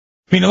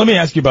Mina, let me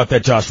ask you about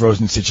that Josh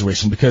Rosen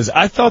situation, because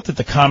I thought that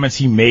the comments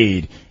he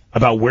made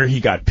about where he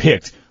got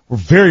picked were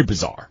very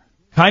bizarre.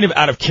 Kind of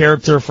out of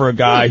character for a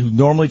guy who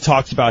normally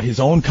talks about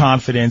his own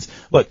confidence.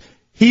 Look,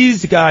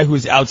 he's the guy who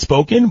is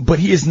outspoken, but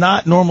he is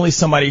not normally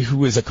somebody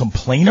who is a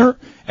complainer.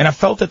 And I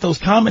felt that those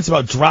comments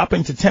about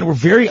dropping to 10 were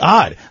very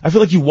odd. I feel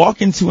like you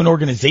walk into an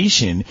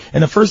organization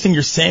and the first thing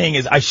you're saying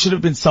is, I should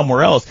have been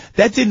somewhere else.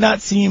 That did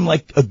not seem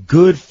like a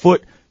good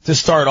foot to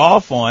start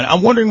off on.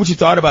 I'm wondering what you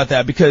thought about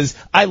that, because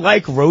I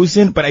like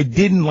Rosen, but I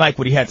didn't like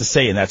what he had to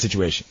say in that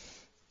situation.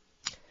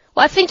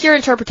 Well, I think your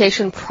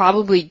interpretation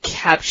probably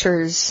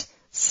captures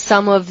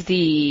some of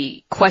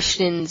the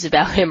questions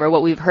about him, or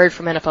what we've heard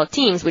from NFL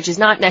teams, which is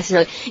not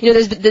necessarily,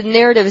 the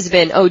narrative has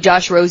been, oh,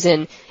 Josh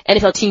Rosen,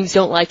 NFL teams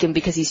don't like him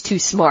because he's too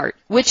smart,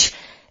 which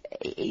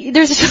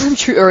there's some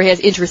truth, or he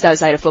has interests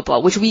outside of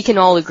football, which we can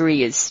all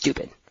agree is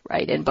stupid,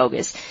 right, and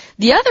bogus.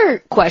 The other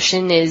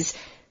question is,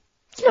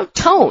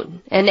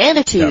 tone and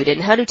attitude,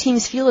 and how do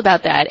teams feel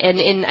about that?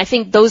 And I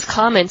think those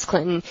comments,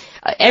 Clinton,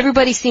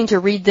 everybody seemed to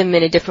read them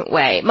in a different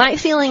way. My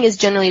feeling is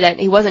generally that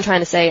he wasn't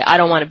trying to say, I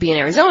don't want to be in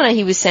Arizona.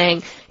 He was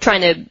trying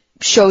to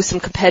show some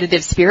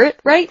competitive spirit,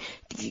 right?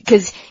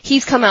 Because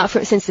he's come out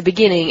since the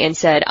beginning and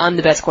said, I'm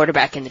the best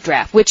quarterback in the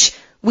draft, which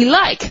we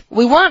like.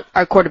 We want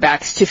our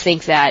quarterbacks to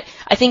think that.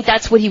 I think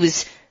that's what he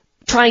was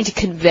trying to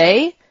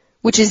convey,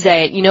 which is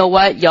that, you know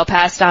what, y'all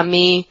passed on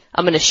me,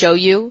 I'm going to show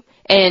you.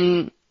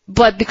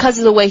 But because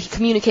of the way he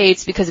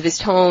communicates, because of his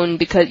tone,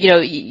 because,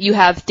 you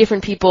have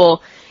different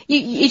people,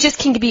 it just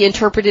can be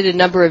interpreted a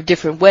number of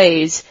different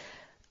ways.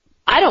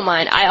 I don't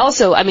mind.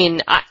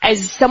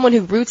 As someone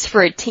who roots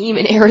for a team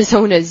in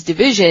Arizona's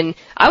division,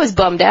 I was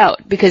bummed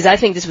out because I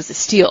think this was a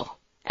steal.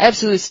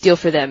 Absolute steal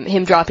for them,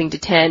 him dropping to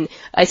 10.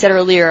 I said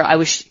earlier, I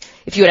wish,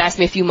 if you had asked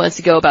me a few months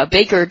ago about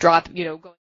Baker going